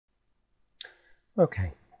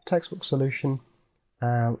Okay, textbook solution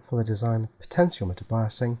for the design of potentiometer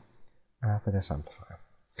biasing for this amplifier.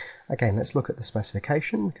 Again, let's look at the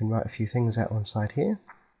specification. We can write a few things out on side here.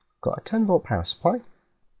 We've got a 10 volt power supply,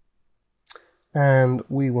 and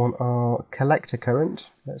we want our collector current,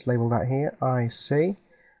 let's label that here, IC.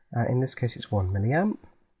 In this case it's 1 milliamp.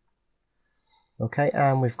 Okay,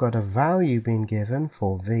 and we've got a value being given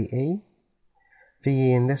for VE.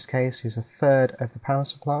 VE in this case is a third of the power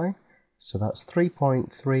supply, so that's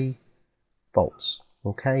 3.3 volts.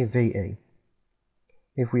 Okay, VE.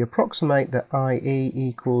 If we approximate that IE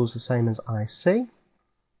equals the same as IC,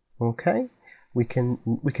 okay, we can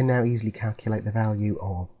now easily calculate the value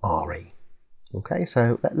of RE. Okay,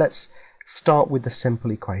 so let's start with the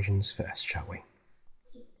simple equations first, shall we?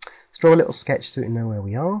 Let's draw a little sketch so we know where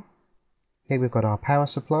we are. Here we've got our power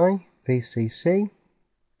supply, VCC,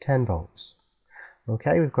 10 volts.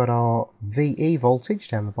 Okay, we've got our VE voltage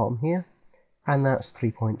down the bottom here, and that's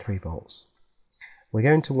 3.3 volts. We're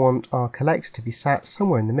going to want our collector to be sat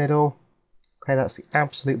somewhere in the middle. Okay, that's the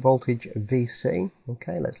absolute voltage of VC.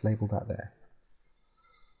 Okay, let's label that there.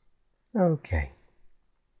 Okay,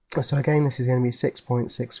 so again this is going to be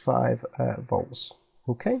 6.65 volts.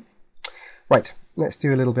 Okay, right, let's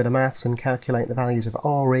do a little bit of maths and calculate the values of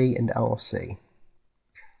RE and RC.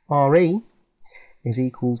 RE is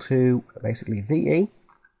equal to basically VE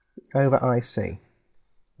over IC,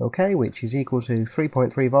 okay, which is equal to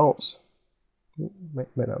 3.3 volts,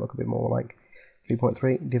 make that look a bit more like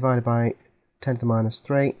 3.3 divided by 10 to the minus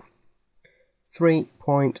 3,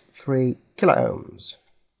 3.3 kilo ohms.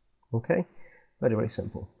 Okay, very, very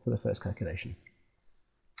simple for the first calculation.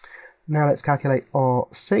 Now let's calculate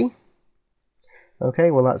RC. Okay,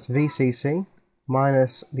 well that's VCC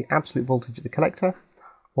minus the absolute voltage of the collector,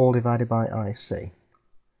 all divided by IC.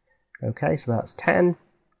 Okay, so that's 10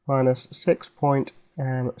 minus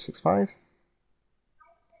 6.65,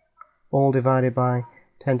 all divided by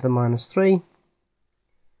 10 to the minus 3,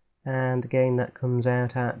 and again that comes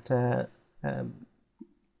out at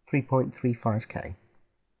 3.35K.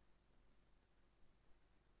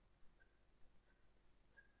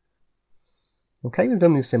 Okay, we've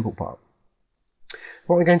done this simple part.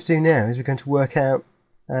 What we're going to do now is we're going to work out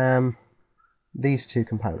these two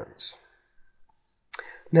components.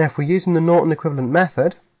 Now if we're using the Norton equivalent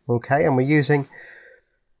method, okay, and we're using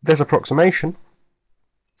this approximation,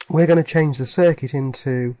 we're going to change the circuit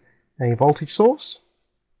into a voltage source,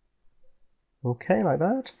 okay, like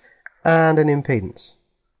that, and an impedance.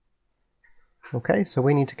 Okay, so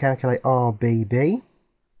we need to calculate RBB,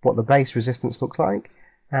 what the base resistance looks like,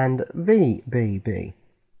 and VBB.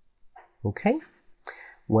 Okay,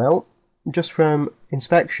 well, just from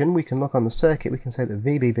inspection we can look on the circuit, we can say that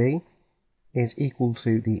VBB is equal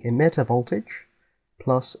to the emitter voltage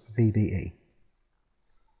plus VBE.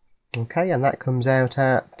 Okay, and that comes out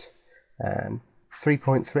at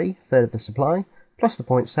 3.3, third of the supply, plus the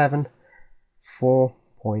 0.7,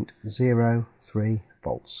 4.03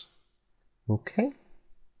 volts. Okay,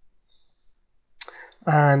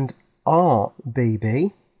 and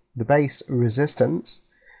RBB, the base resistance,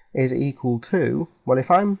 is equal to, well,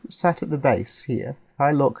 if I'm sat at the base here, if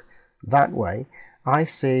I look that way, I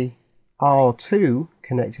see R2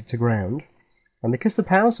 connected to ground, and because the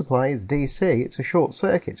power supply is DC, it's a short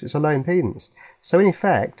circuit, so it's a low impedance. So in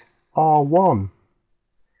effect, R1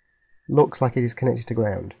 looks like it is connected to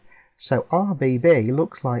ground. So RBB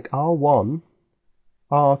looks like R1,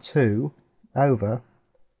 R2 over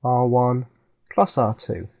R1 plus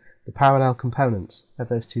R2, the parallel components of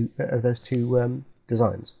those two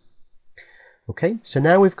designs. Okay, so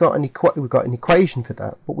now we've got an equation for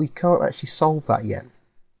that, but we can't actually solve that yet.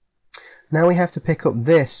 Now we have to pick up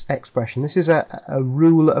this expression. This is a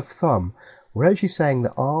rule of thumb. We're actually saying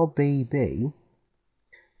that RBB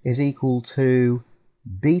is equal to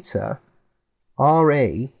beta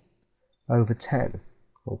RE over 10.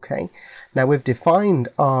 Okay, now we've defined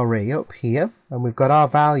RE up here, and we've got our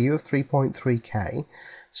value of 3.3K.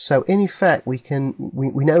 So in effect, we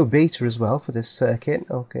know beta as well for this circuit.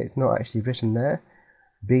 Okay, it's not actually written there.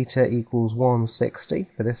 Beta equals 160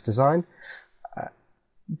 for this design.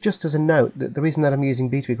 Just as a note, the reason that I'm using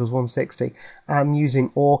beta equals 160, I'm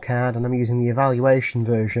using ORCAD and I'm using the evaluation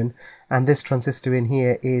version, and this transistor in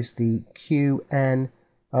here is the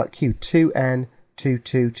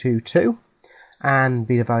Q2N2222, and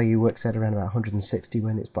beta value works out around about 160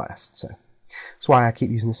 when it's biased, so that's why I keep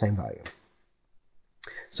using the same value.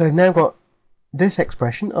 So we've now got this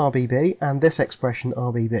expression RBB and this expression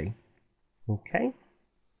RBB. Okay.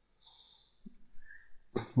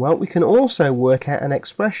 Well, we can also work out an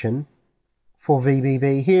expression for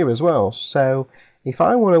VBB here as well. So if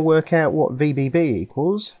I want to work out what VBB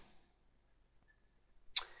equals,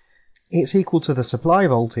 it's equal to the supply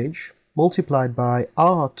voltage multiplied by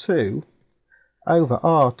R2 over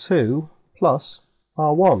R2 plus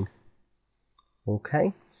R1.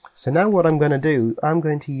 Okay, so now what I'm going to do, I'm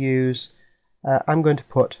going to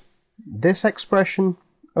put this expression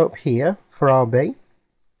up here for RB,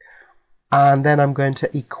 and then I'm going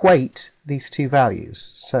to equate these two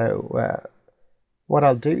values. So what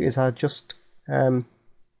I'll do is I'll just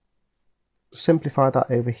simplify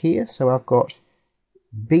that over here. So I've got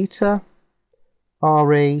beta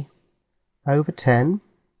RE over 10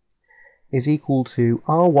 is equal to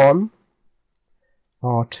R1,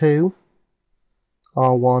 R2,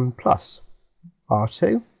 R1 plus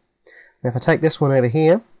R2. Now if I take this one over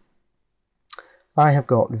here, I have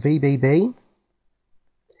got VBB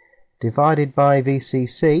divided by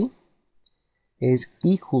VCC is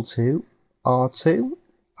equal to R2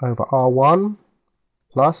 over R1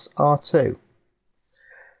 plus R2.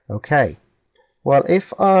 Okay, well,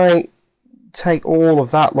 if I take all of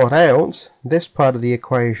that lot out, this part of the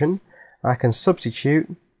equation, I can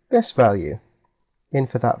substitute this value in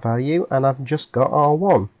for that value, and I've just got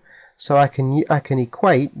R1. So I can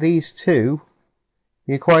equate these two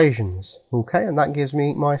equations. Okay, and that gives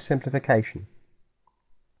me my simplification.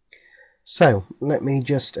 So let me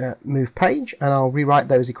just move page, and I'll rewrite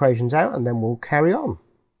those equations out, and then we'll carry on.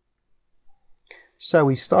 So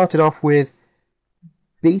we started off with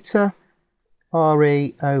beta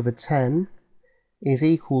RE over 10 is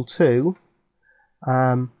equal to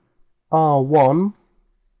R1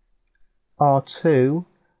 R2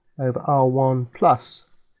 over R1 plus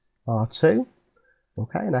R2.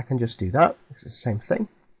 Okay, and I can just do that. It's the same thing.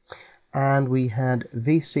 And we had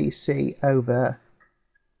VCC over...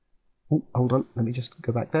 Oh, hold on, let me just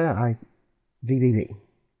go back there. VBB.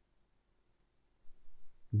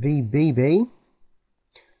 VBB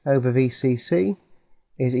over VCC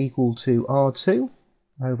is equal to R2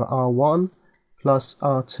 over R1 plus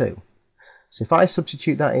R2. So if I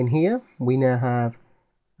substitute that in here, we now have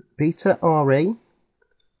beta RE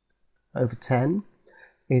over 10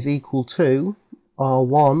 is equal to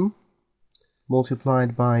R1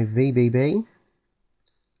 multiplied by VBB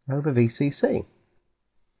over VCC.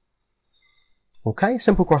 Okay,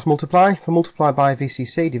 simple cross multiply. For multiply by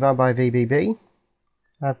VCC, divide by VBB.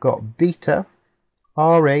 I've got beta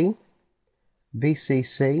RE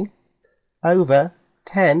VCC over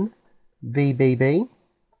 10 VBB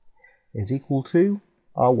is equal to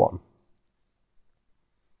R1.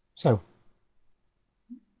 So,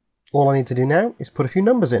 all I need to do now is put a few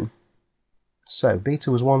numbers in. So, beta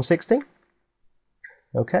was 160.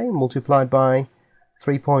 Okay, multiplied by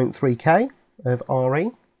 3.3K of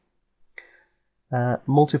RE.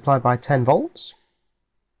 Multiplied by 10 volts,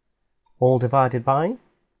 all divided by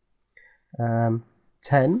 10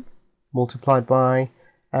 multiplied by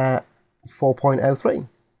 4.03.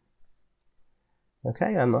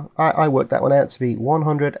 Okay, and I worked that one out to be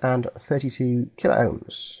 132 kilo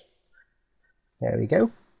ohms. There we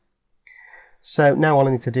go. So now all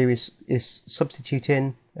I need to do is substitute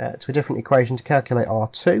in to a different equation to calculate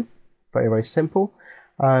R2. Very, very simple.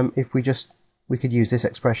 If we could use this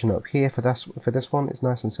expression up here for this one. It's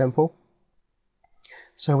nice and simple.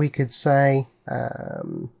 So we could say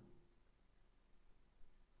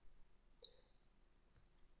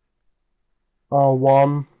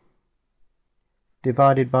R1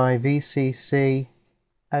 divided by VCC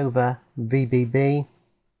over VBB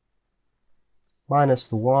minus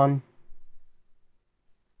the 1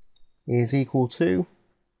 is equal to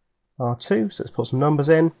R2. So let's put some numbers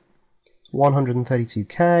in.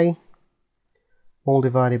 132K. All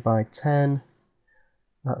divided by 10,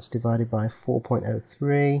 that's divided by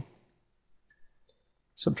 4.03,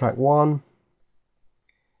 subtract 1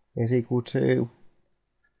 is equal to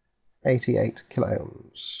 88 kilo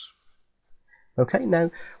ohms. Okay,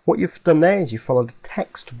 now what you've done there is you followed the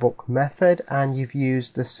textbook method and you've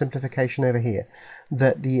used the simplification over here,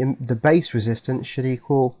 that the base resistance should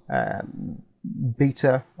equal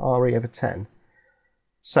beta RE over 10.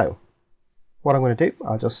 So, what I'm going to do,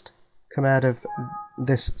 I'll just come out of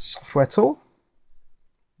this software tool,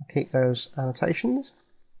 keep those annotations.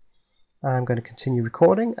 I'm going to continue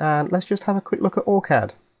recording, and let's just have a quick look at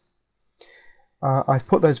ORCAD. I've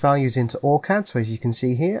put those values into ORCAD, so as you can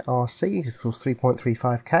see here, RC equals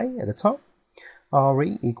 3.35K at the top,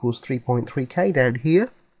 RE equals 3.3K down here,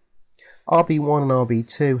 RB1 and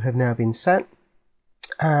RB2 have now been set,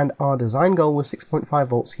 and our design goal was 6.5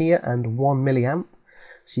 volts here and 1 milliamp.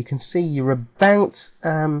 So you can see you're about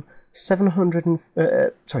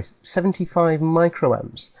 75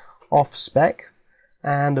 microamps off spec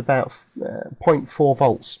and about 0.4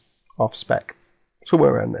 volts off spec,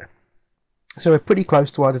 somewhere around there. So we're pretty close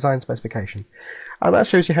to our design specification. And that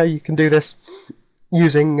shows you how you can do this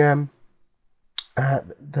using the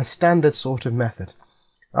standard sort of method.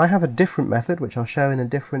 I have a different method which I'll show in a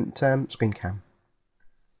different screen cam.